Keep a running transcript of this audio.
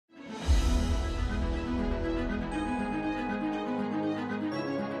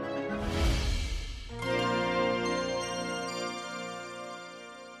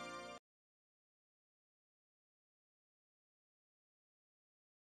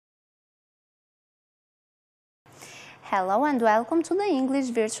Hello and welcome to the English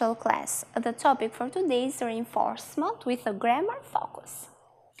virtual class. The topic for today is reinforcement with a grammar focus.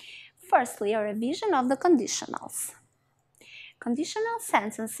 Firstly, a revision of the conditionals. Conditional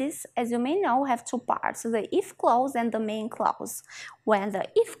sentences, as you may know, have two parts, the if clause and the main clause. When the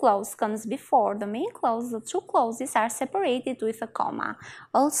if clause comes before the main clause, the two clauses are separated with a comma.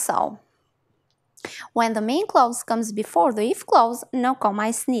 Also, when the main clause comes before the if clause, no comma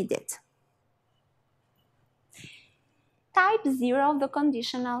is needed. Type 0 of the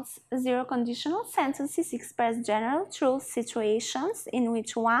conditionals. Zero conditional sentences express general truth situations in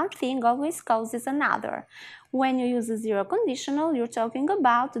which one thing always causes another. When you use a zero conditional, you're talking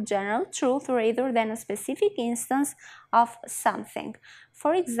about a general truth rather than a specific instance of something.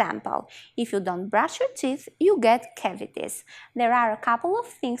 For example, if you don't brush your teeth, you get cavities. There are a couple of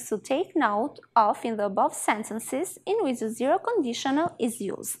things to take note of in the above sentences in which the zero conditional is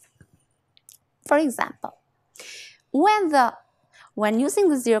used. For example, when using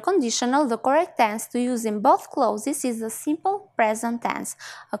the zero conditional, the correct tense to use in both clauses is the simple present tense.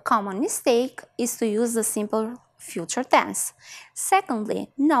 A common mistake is to use the simple future tense.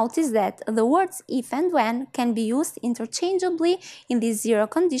 Secondly, notice that the words if and when can be used interchangeably in these zero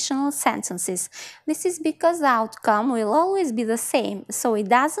conditional sentences. This is because the outcome will always be the same, so it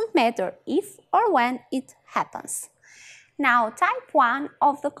doesn't matter if or when it happens. Now, type 1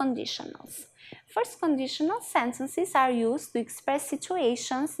 of the conditionals. First, conditional sentences are used to express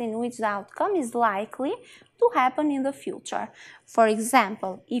situations in which the outcome is likely to happen in the future. For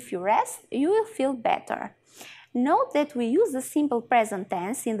example, if you rest, you will feel better. Note that we use the simple present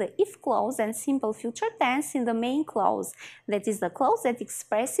tense in the if clause and simple future tense in the main clause. That is the clause that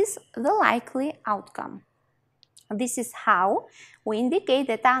expresses the likely outcome. This is how we indicate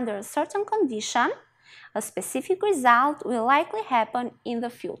that under a certain condition, a specific result will likely happen in the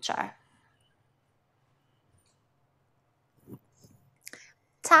future.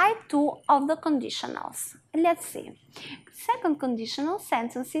 Type 2 of the conditionals. Let's see. Second conditional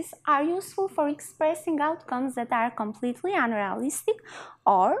sentences are useful for expressing outcomes that are completely unrealistic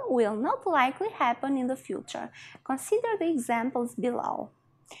or will not likely happen in the future. Consider the examples below.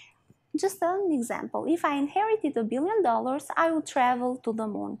 Just an example, if I inherited $1 billion, I would travel to the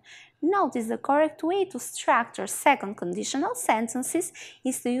moon. Notice the correct way to structure second conditional sentences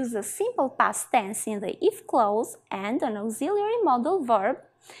is to use the simple past tense in the if clause and an auxiliary modal verb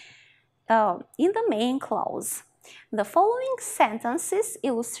in the main clause. The following sentences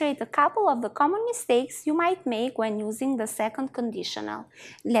illustrate a couple of the common mistakes you might make when using the second conditional.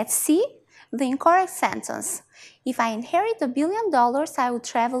 Let's see the incorrect sentence. If I inherit $1 billion, I would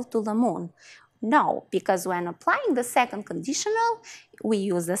travel to the moon. No, because when applying the second conditional, we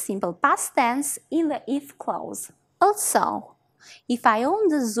use the simple past tense in the if clause. Also, if I own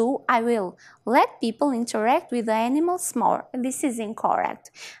the zoo, I will let people interact with the animals more. This is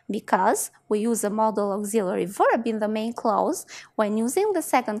incorrect because we use a modal auxiliary verb in the main clause when using the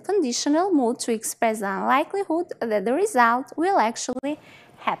second conditional mood to express the unlikelihood that the result will actually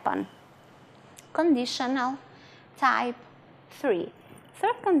happen. Conditional type 3.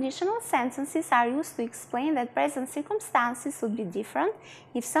 Third conditional sentences are used to explain that present circumstances would be different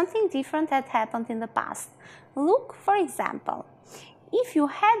if something different had happened in the past. Look, for example, if you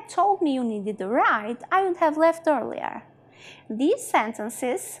had told me you needed a ride, I would have left earlier. These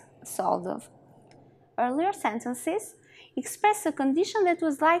sentences, so the earlier sentences, express a condition that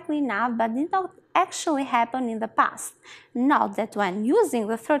was likely enough but did not actually happen in the past. Note that when using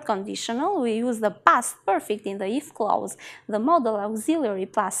the third conditional, we use the past perfect in the if clause. The modal auxiliary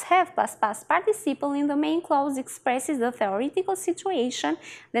plus have plus past participle in the main clause expresses the theoretical situation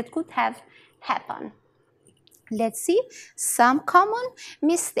that could have happened. Let's see some common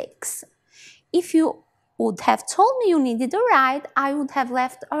mistakes. If you would have told me you needed a ride, I would have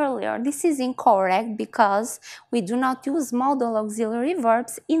left earlier. This is incorrect because we do not use modal auxiliary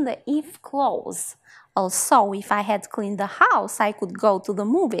verbs in the if clause. Also, if I had cleaned the house, I could go to the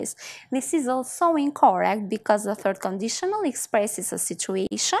movies. This is also incorrect because the third conditional expresses a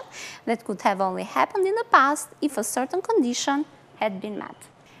situation that could have only happened in the past if a certain condition had been met.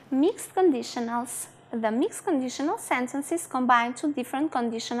 Mixed conditionals. The mixed conditional sentences combine two different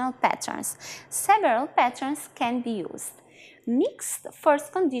conditional patterns. Several patterns can be used. Mixed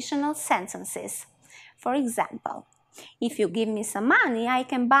first conditional sentences. For example, if you give me some money, I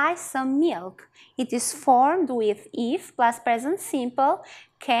can buy some milk. It is formed with if plus present simple,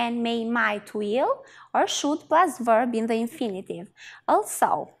 can, may, might, will, or should plus verb in the infinitive.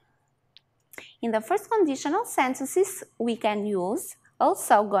 Also, in the first conditional sentences, we can use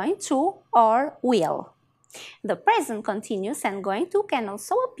also going to or will. The present continuous and going to can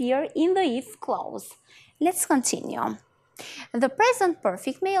also appear in the if clause. Let's continue. The present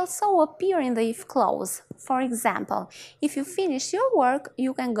perfect may also appear in the if clause. For example, if you finish your work,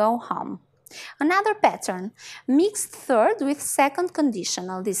 you can go home. Another pattern, mixed third with second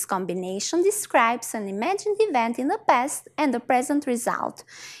conditional. This combination describes an imagined event in the past and the present result.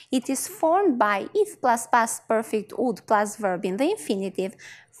 It is formed by if plus past perfect would plus verb in the infinitive.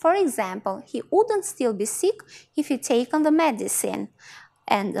 For example, he wouldn't still be sick if he taken the medicine.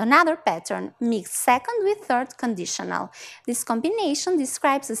 And another pattern, mixed second with third conditional. This combination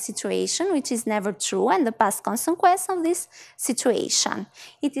describes a situation which is never true and the past consequence of this situation.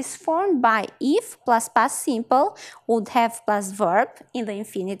 It is formed by if plus past simple would have plus verb in the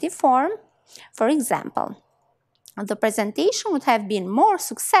infinitive form. For example, the presentation would have been more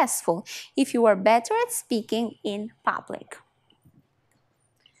successful if you were better at speaking in public.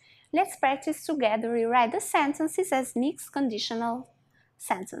 Let's practice together. Rewrite the sentences as mixed conditional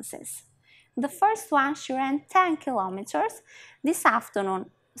sentences. The first one, she ran 10 kilometers this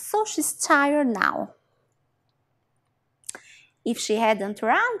afternoon, so she's tired now. If she hadn't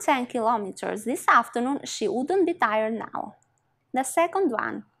run 10 kilometers this afternoon, she wouldn't be tired now. The second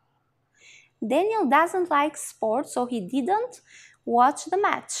one, Daniel doesn't like sports, so he didn't watch the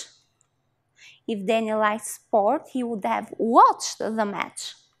match. If Daniel liked sport, he would have watched the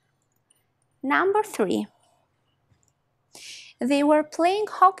match. Number 3. They were playing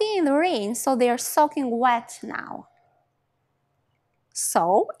hockey in the rain, so they are soaking wet now.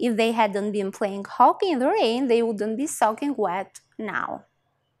 So, if they hadn't been playing hockey in the rain, they wouldn't be soaking wet now.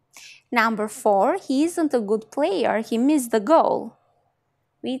 Number 4, he isn't a good player, he missed the goal.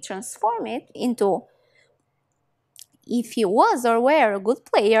 We transform it into if he was or were a good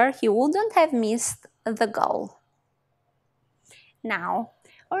player, he wouldn't have missed the goal. Now,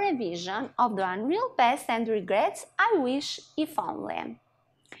 a revision of the unreal past and regrets, I wish, if only.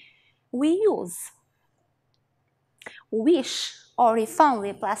 We use wish or if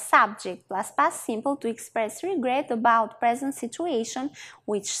only plus subject plus past simple to express regret about present situation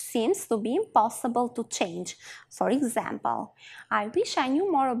which seems to be impossible to change. For example, I wish I knew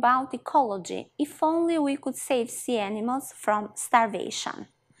more about ecology, if only we could save sea animals from starvation.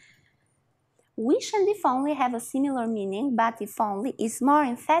 Wish and if only have a similar meaning, but if only is more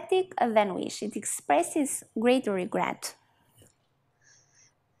emphatic than wish. It expresses greater regret.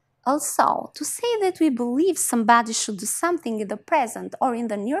 Also, to say that we believe somebody should do something in the present or in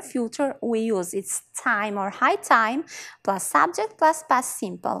the near future, we use it's time or high time plus subject plus past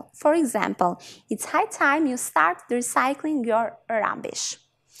simple. For example, it's high time you start recycling your rubbish.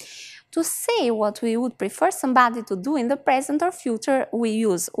 To say what we would prefer somebody to do in the present or future, we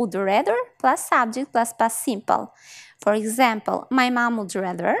use would rather plus subject plus past simple. For example, my mom would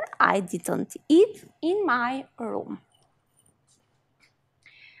rather I didn't eat in my room.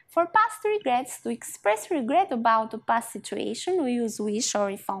 For past regrets, to express regret about a past situation, we use wish or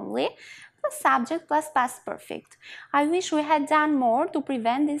if only, plus subject plus past perfect. I wish we had done more to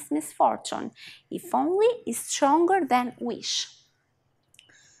prevent this misfortune. If only is stronger than wish.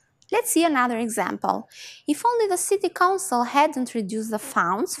 Let's see another example. If only the city council hadn't reduced the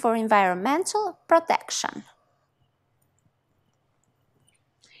funds for environmental protection.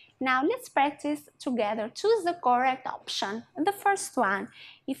 Now let's practice together. Choose the correct option. The first one,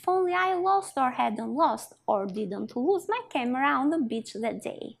 if only I lost or hadn't lost or didn't lose my camera on the beach that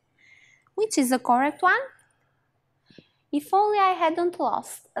day. Which is the correct one? If only I hadn't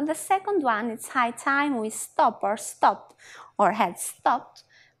lost. The second one, it's high time we stop or had stopped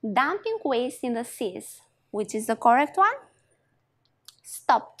dumping waste in the seas. Which is the correct one?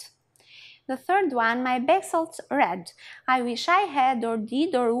 Stopped. The third one, my back felt red. I wish I had or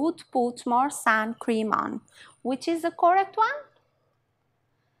did or would put more sun cream on. Which is the correct one?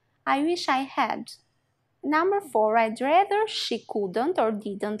 I wish I had. Number 4, I'd rather she couldn't or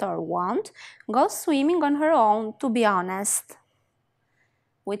didn't or won't go swimming on her own, to be honest.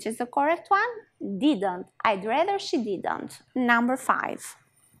 Which is the correct one? Didn't. I'd rather she didn't. Number 5.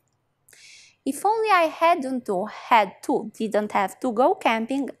 If only I didn't have to go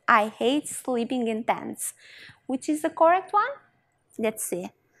camping, I hate sleeping in tents. Which is the correct one? Let's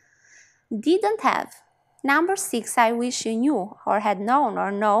see. Didn't have. Number 6, I wish you knew or had known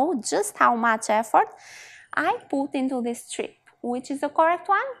or know just how much effort I put into this trip. Which is the correct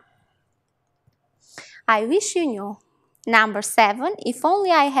one? I wish you knew. Number 7, if only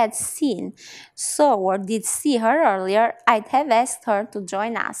I had saw or did see her earlier, I'd have asked her to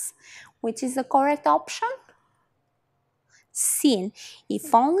join us. Which is the correct option? Seen.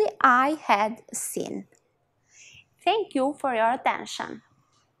 If only I had seen. Thank you for your attention.